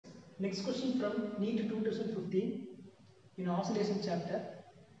Next question from Neet 2015 in oscillation chapter.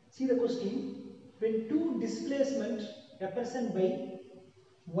 See the question. When two displacements represented by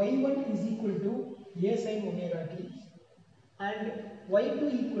y1 is equal to a sin omega t and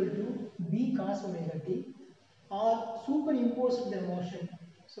y2 equal to b cos omega t are superimposed the motion.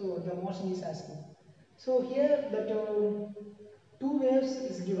 So the motion is asking. So here that two waves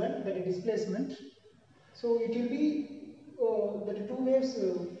is given, that displacement. So it will be that two waves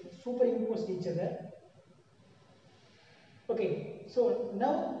superimposed each other. Okay, so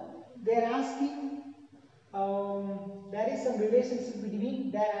now they are asking there is some relationship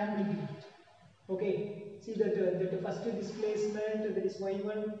between their amplitude. Okay, see that the first displacement, that is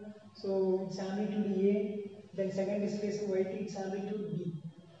y1, so its amplitude A, then second displacement y2, its amplitude B.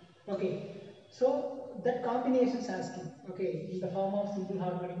 Okay, so that combination is asking, okay, in the form of simple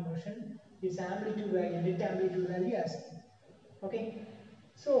harmonic motion, its amplitude value, net amplitude value asking. Okay,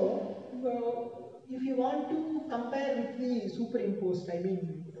 so if you want to compare with the superimposed, I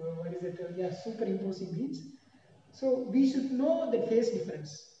mean, what is it? Yeah, superimposing means. So we should know the phase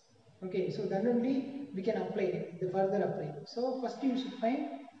difference. Okay, so then only we can apply the further apply. So first you should find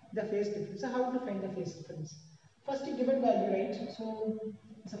the phase difference. So how to find the phase difference? First given value, right? So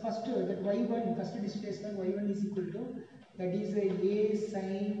first that y1, first displacement y1 is equal to, that is a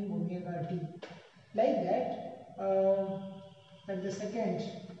sin omega t. Like that, and the second,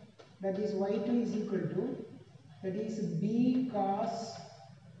 that is y2 is equal to, that is b cos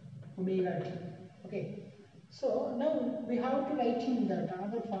omega t. Okay. So now we have to write in that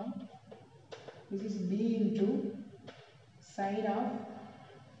another form. This is b into sine of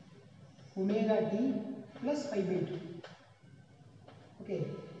omega t plus pi by 2. Okay.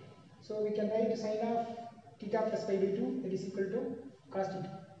 So we can write sine of theta plus pi by 2, that is equal to cos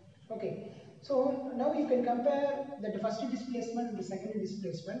theta. Okay. So now you can compare the first displacement and the second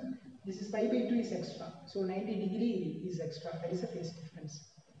displacement. This is pi by 2 is extra. So 90 degree is extra. That is a phase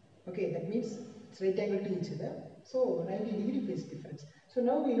difference. Okay, that means it's right angle to each other. So 90 degree phase difference. So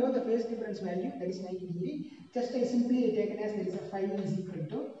now we know the phase difference value, that is 90 degree. Just I simply taken as there is a phi is equal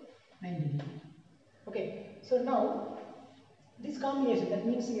to 90 degree. Okay, so now this combination, that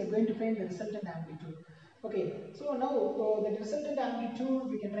means we are going to find the resultant amplitude. Okay, so now the resultant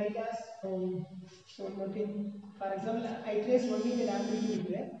amplitude we can write as, so one thing, for example, I trace only the amplitude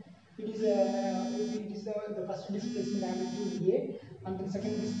here. It is the first displacement amplitude A and the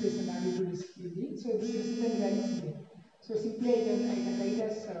second displacement amplitude is B. So this resultant value is here. So simply I can write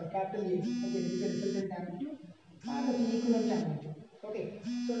as capital A. Okay, this is the resultant amplitude and the equivalent amplitude. Okay,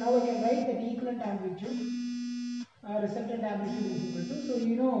 so now I can write the equivalent amplitude. Resultant amplitude is equal to, so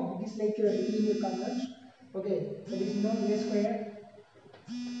you know this like linear converge. Okay, so this is known a square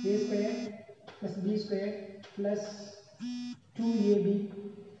plus b square plus 2ab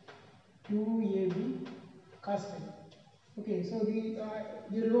cos phi. Okay, so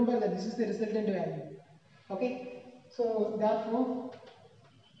you remember that this is the resultant value. Okay, so therefore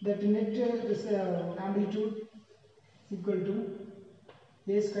that net this amplitude is equal to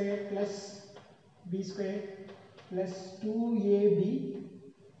a square plus b square plus 2ab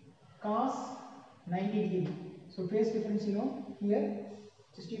cos 90 degree. So phase difference, you know, here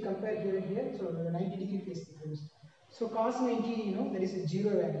just you compare here and here, so the 90 degree phase difference. So cos 90, you know, that is a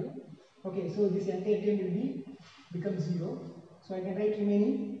 0 value. Okay, so this entire term will become 0. So I can write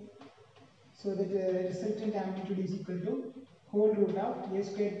remaining, so that the resultant amplitude is equal to whole root of a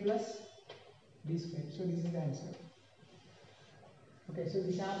squared plus b squared. So this is the answer. Okay, so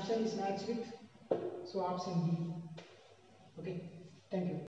this option is matched with, so option D. Okay, thank you.